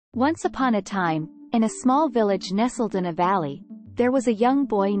Once upon a time, in a small village nestled in a valley, there was a young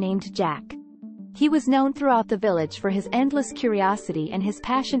boy named Jack. He was known throughout the village for his endless curiosity and his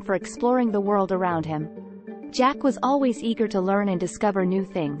passion for exploring the world around him. Jack was always eager to learn and discover new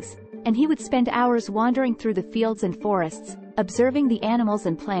things, and he would spend hours wandering through the fields and forests, observing the animals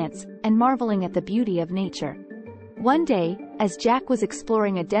and plants, and marveling at the beauty of nature. One day, as Jack was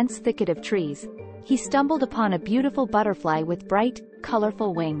exploring a dense thicket of trees, he stumbled upon a beautiful butterfly with bright,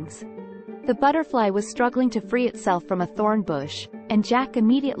 colorful wings. The butterfly was struggling to free itself from a thorn bush, and Jack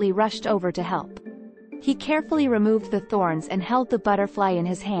immediately rushed over to help. He carefully removed the thorns and held the butterfly in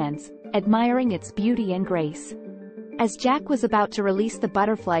his hands, admiring its beauty and grace. As Jack was about to release the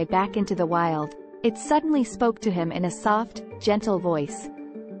butterfly back into the wild, it suddenly spoke to him in a soft, gentle voice.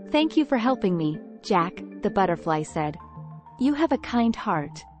 "Thank you for helping me, Jack," the butterfly said. "You have a kind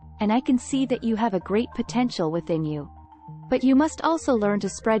heart, and I can see that you have a great potential within you. But you must also learn to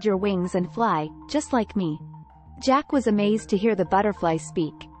spread your wings and fly, just like me." Jack was amazed to hear the butterfly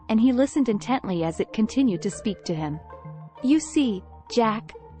speak, and he listened intently as it continued to speak to him. "You see,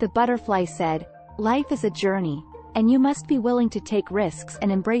 Jack," the butterfly said, "life is a journey, and you must be willing to take risks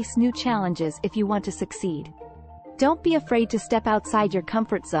and embrace new challenges if you want to succeed. Don't be afraid to step outside your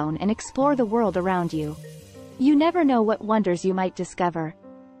comfort zone and explore the world around you. You never know what wonders you might discover."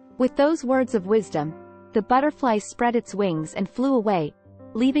 With those words of wisdom, the butterfly spread its wings and flew away,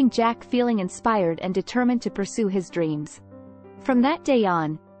 leaving Jack feeling inspired and determined to pursue his dreams. From that day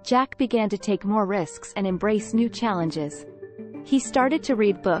on, Jack began to take more risks and embrace new challenges. He started to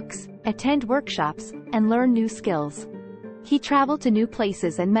read books, attend workshops, and learn new skills. He traveled to new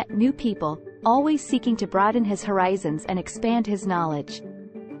places and met new people, always seeking to broaden his horizons and expand his knowledge.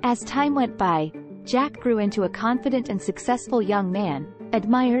 As time went by, Jack grew into a confident and successful young man,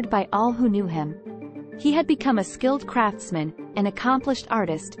 admired by all who knew him. He had become a skilled craftsman, an accomplished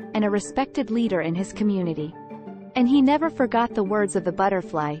artist, and a respected leader in his community. And he never forgot the words of the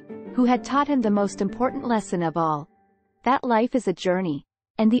butterfly, who had taught him the most important lesson of all: that life is a journey,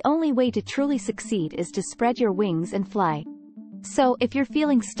 and the only way to truly succeed is to spread your wings and fly. So, if you're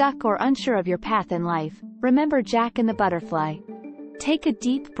feeling stuck or unsure of your path in life, remember Jack and the butterfly. Take a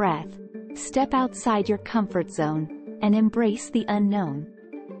deep breath, step outside your comfort zone, and embrace the unknown.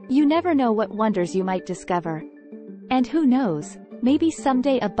 You never know what wonders you might discover. And who knows, maybe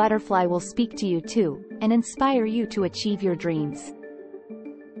someday a butterfly will speak to you too, and inspire you to achieve your dreams.